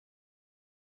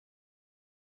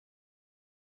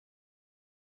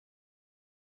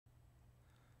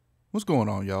What's going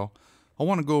on, y'all? I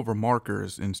want to go over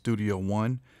markers in Studio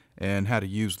One and how to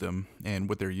use them and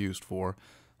what they're used for.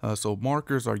 So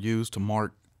markers are used to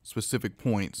mark specific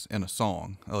points in a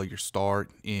song, your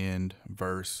start, end,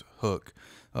 verse, hook.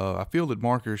 I feel that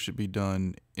markers should be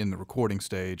done in the recording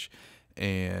stage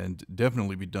and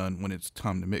definitely be done when it's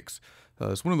time to mix.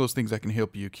 It's one of those things that can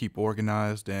help you keep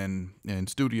organized, and in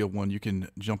Studio One you can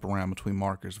jump around between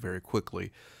markers very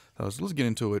quickly. So let's get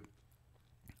into it.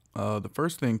 The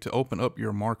first thing, to open up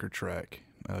your marker track,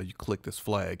 you click this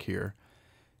flag here,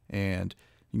 and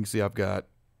you can see I've got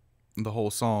the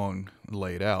whole song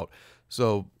laid out.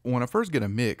 So when I first get a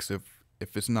mix, if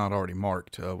it's not already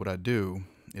marked, what I do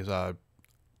is I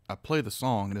play the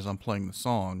song, and as I'm playing the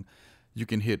song, you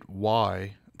can hit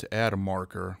Y to add a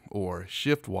marker, or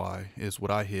Shift Y is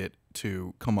what I hit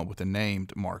to come up with a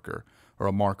named marker, or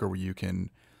a marker where you can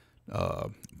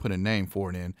put a name for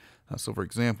it in. So for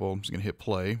example, I'm just going to hit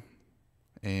play,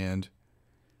 and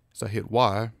as I hit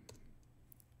Y,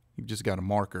 you've just got a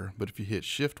marker. But if you hit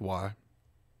Shift Y,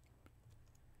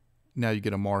 now you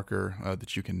get a marker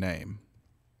that you can name.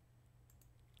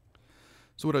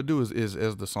 So what I do is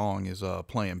as the song is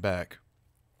playing back,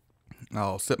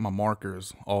 I'll set my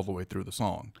markers all the way through the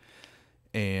song.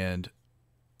 And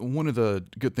one of the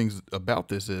good things about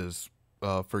this is,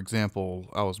 for example,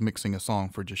 I was mixing a song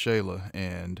for Jashayla,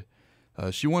 and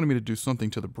she wanted me to do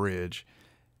something to the bridge,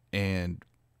 and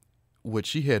what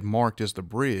she had marked as the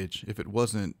bridge, if it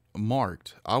wasn't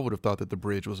marked, I would have thought that the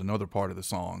bridge was another part of the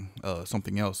song,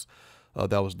 something else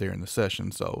that was there in the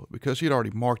session. So because she had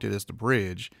already marked it as the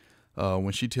bridge,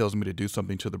 when she tells me to do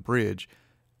something to the bridge,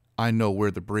 I know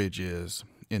where the bridge is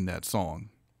in that song.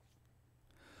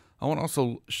 I want to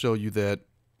also show you that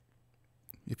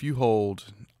if you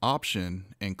hold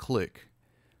Option and click,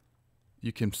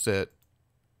 you can set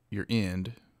your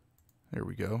end. There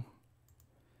we go.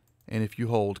 And if you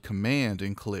hold Command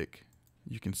and click,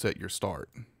 you can set your start.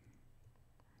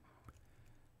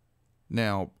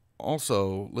 Now,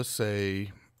 also, let's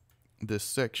say this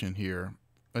section here,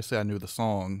 let's say I knew the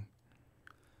song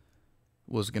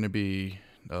was going to be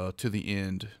to the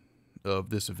end of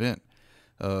this event.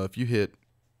 If you hit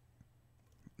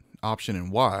Option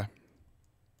and Y,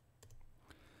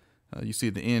 you see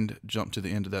the end jump to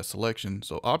the end of that selection.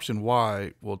 So Option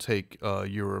Y will take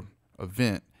your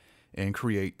event and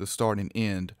create the start and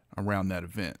end around that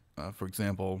event. For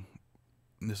example,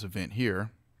 this event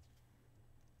here,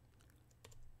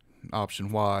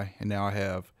 Option Y, and now I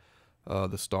have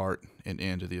the start and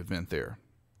end of the event there.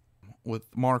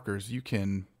 With markers, you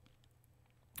can,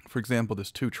 for example,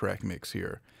 this 2-track mix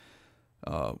here,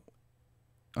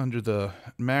 under the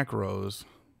macros,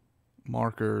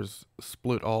 markers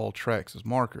split all tracks as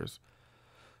markers.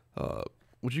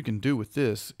 What you can do with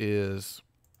this is,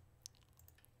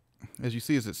 as you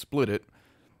see as it split it,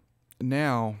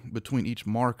 now between each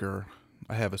marker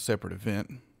I have a separate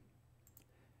event,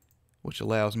 which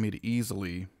allows me to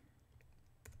easily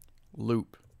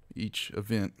loop each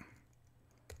event,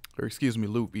 or excuse me,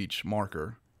 loop each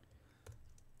marker.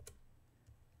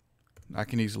 I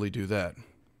can easily do that.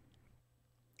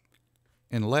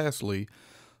 And lastly,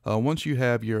 once you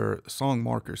have your song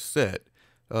marker set,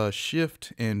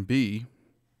 Shift and B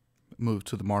move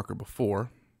to the marker before,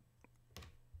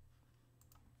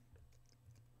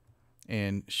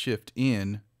 and Shift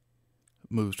N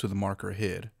moves to the marker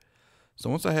ahead. So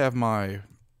once I have my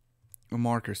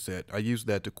marker set, I use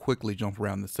that to quickly jump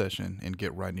around the session and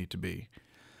get where I need to be.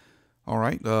 All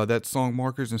right, that's song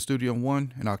markers in Studio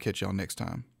One, and I'll catch y'all next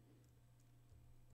time.